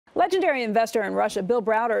Legendary investor in Russia, Bill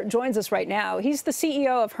Browder, joins us right now. He's the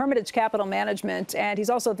CEO of Hermitage Capital Management, and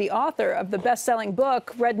he's also the author of the best-selling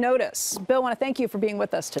book, Red Notice. Bill, I want to thank you for being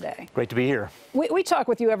with us today. Great to be here. We talk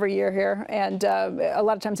with you every year here, and a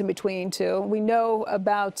lot of times in between, too. We know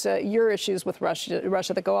about your issues with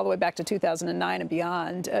Russia that go all the way back to 2009 and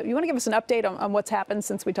beyond. You want to give us an update on what's happened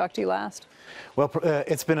since we talked to you last? Well,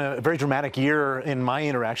 it's been a very dramatic year in my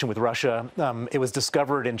interaction with Russia. It was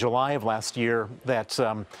discovered in July of last year that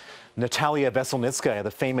Natalia Veselnitskaya, the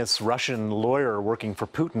famous Russian lawyer working for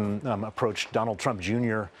Putin, approached Donald Trump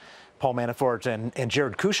Jr., Paul Manafort, and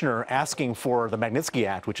Jared Kushner asking for the Magnitsky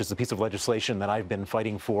Act, which is the piece of legislation that I've been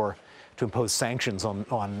fighting for to impose sanctions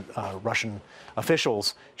on Russian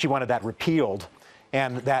officials. She wanted that repealed,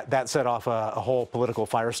 and that set off a whole political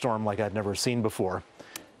firestorm like I'd never seen before.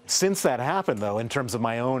 Since that happened, though, in terms of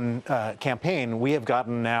my own campaign, we have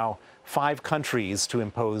gotten now 5 countries to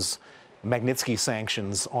impose Magnitsky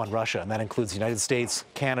sanctions on Russia, and that includes the United States,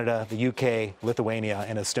 Canada, the UK, Lithuania,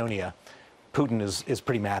 and Estonia. Putin is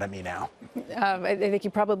pretty mad at me now. I think he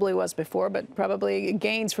probably was before, but probably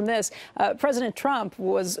gains from this. President Trump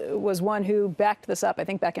was one who backed this up. I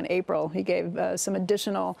think back in April, he gave some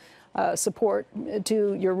additional support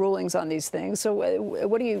to your rulings on these things. So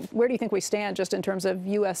where do you think we stand just in terms of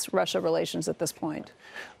U.S.-Russia relations at this point?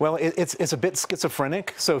 Well, it's a bit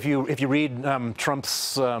schizophrenic. So if you read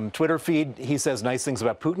Trump's Twitter feed, he says nice things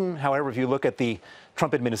about Putin. However, if you look at the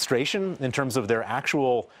Trump administration in terms of their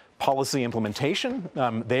actual policy implementation,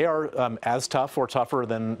 they are as tough or tougher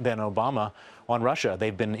than Obama on Russia.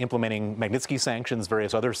 They've been implementing Magnitsky sanctions,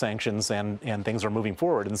 various other sanctions, and things are moving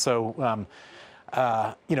forward. And so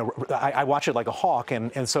I watch it like a hawk,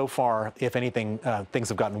 and so far, if anything, things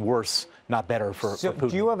have gotten worse, not better for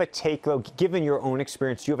Putin. Do you have a take, though, given your own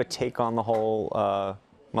experience, do you have a take on the whole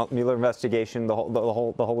Mueller investigation, the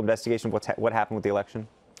whole investigation of what happened with the election?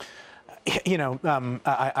 You know,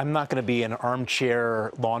 I'm not going to be an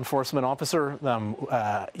armchair law enforcement officer.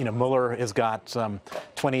 Mueller has got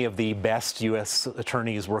 20 of the best U.S.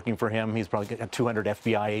 attorneys working for him. He's probably got 200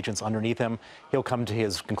 FBI agents underneath him. He'll come to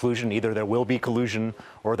his conclusion. Either there will be collusion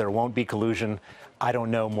or there won't be collusion. I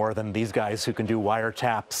don't know more than these guys who can do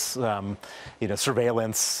wiretaps,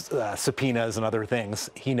 surveillance, subpoenas, and other thare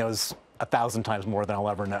He knows 1,000 times more than I'll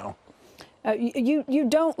ever know. You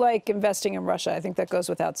don't like investing in Russia. I think that goes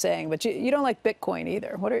without saying. But you don't like Bitcoin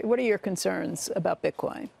either. What are your concerns about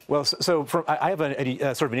Bitcoin? Well, I have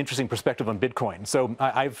a sort of an interesting perspective on Bitcoin. So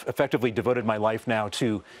I've effectively devoted my life now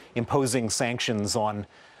to imposing sanctions on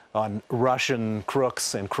Russian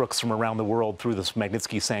crooks and crooks from around the world through this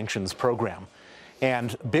Magnitsky sanctions program.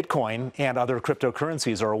 And Bitcoin and other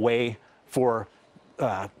cryptocurrencies are a way for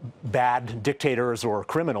bad dictators or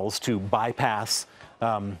criminals to bypass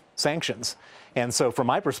sanctions. And so from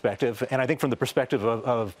my perspective, and I think from the perspective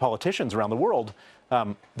of politicians around the world,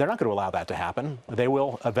 they're not going to allow that to happen. They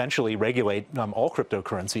will eventually regulate all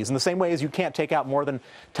cryptocurrencies in the same way as you can't take out more than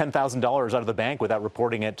 $10,000 out of the bank without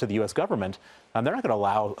reporting it to the U.S. government. They're not going to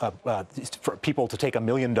allow for people to take $1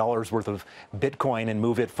 million worth of Bitcoin and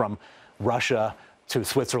move it from Russia to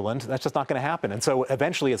Switzerland. That's just not going to happen. And so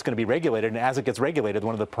eventually it's going to be regulated. And as it gets regulated,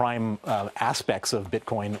 one of the prime aspects of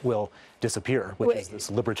Bitcoin will disappear, which is this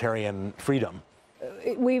libertarian freedom.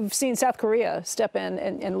 We've seen South Korea step in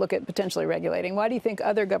and look at potentially regulating. Why do you think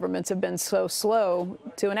other governments have been so slow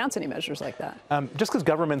to announce any measures like that? Just because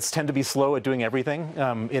governments tend to be slow at doing everything.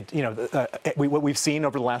 What we've seen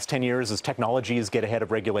over the last 10 years is technologies get ahead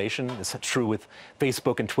of regulation. It's true with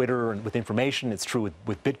Facebook and Twitter and with information. It's true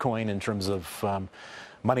with Bitcoin in terms of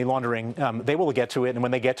money laundering. They will get to it, and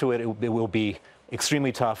when they get to it, it will be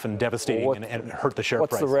extremely tough and devastating and hurt the share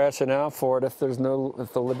price. What's the rationale for it if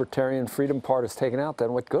the libertarian freedom part is taken out?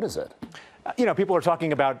 Then what good is it? People are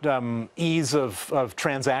talking about ease of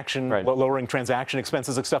transaction, lowering transaction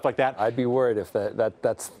expenses and stuff like that. I'd be worried if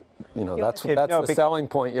that's the selling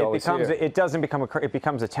point you always hear. It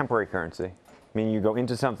becomes a temporary currency. I mean, you go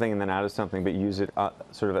into something and then out of something, but use it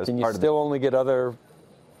sort of as part of it. Can you still only get other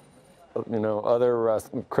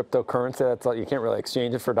cryptocurrency? That's all, you can't really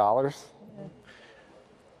exchange it for dollars.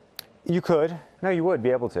 You could. No, you would be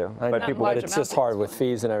able to. But it's just hard with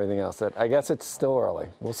fees and everything else. I guess it's still early.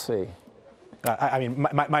 We'll see. I mean,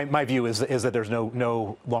 my view is that there's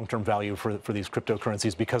no long-term value for these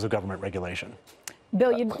cryptocurrencies because of government regulation.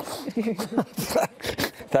 Bill,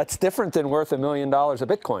 that's different than worth $1 million of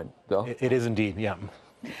Bitcoin, Bill. It is indeed, yeah.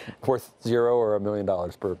 Worth 0 or $1 million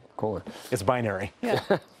per coin. It's binary. Yeah.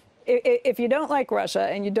 If you don't like Russia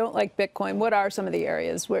and you don't like Bitcoin, what are some of the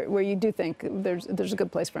areas where you do think there's a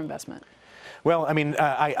good place for investment? Well, I mean,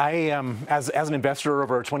 as an investor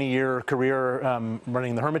over a 20-year career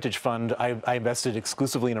running the Hermitage Fund, I invested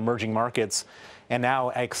exclusively in emerging markets, and now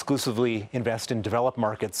I exclusively invest in developed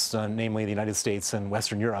markets, namely the United States and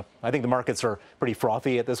Western Europe. I think the markets are pretty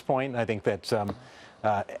frothy at this point. I think that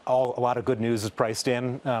a lot of good news is priced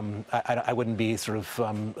in. I wouldn't be sort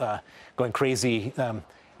of going crazy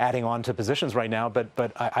adding on to positions right now,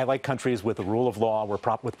 but I like countries with the rule of law,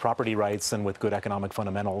 with property rights, and with good economic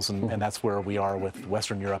fundamentals, and that's where we are with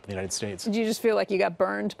Western Europe and the United States. Did you just feel like you got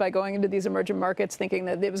burned by going into these emerging markets, thinking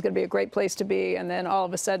that it was going to be a great place to be, and then all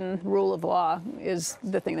of a sudden, rule of law is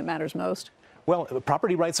the thing that matters most? Well,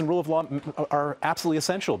 property rights and rule of law are absolutely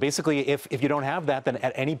essential. Basically, if you don't have that, then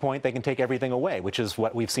at any point they can take everything away, which is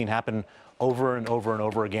what we've seen happen over and over and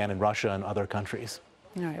over again in Russia and other countries.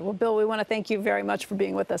 All right. Well, Bill, we want to thank you very much for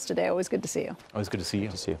being with us today. Always good to see you. Always good to see you.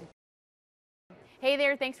 Good to see you. Hey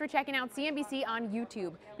there, thanks for checking out CNBC on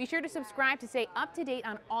YouTube. Be sure to subscribe to stay up to date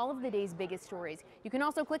on all of the day's biggest stories. You can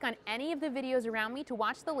also click on any of the videos around me to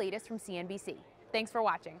watch the latest from CNBC. Thanks for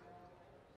watching.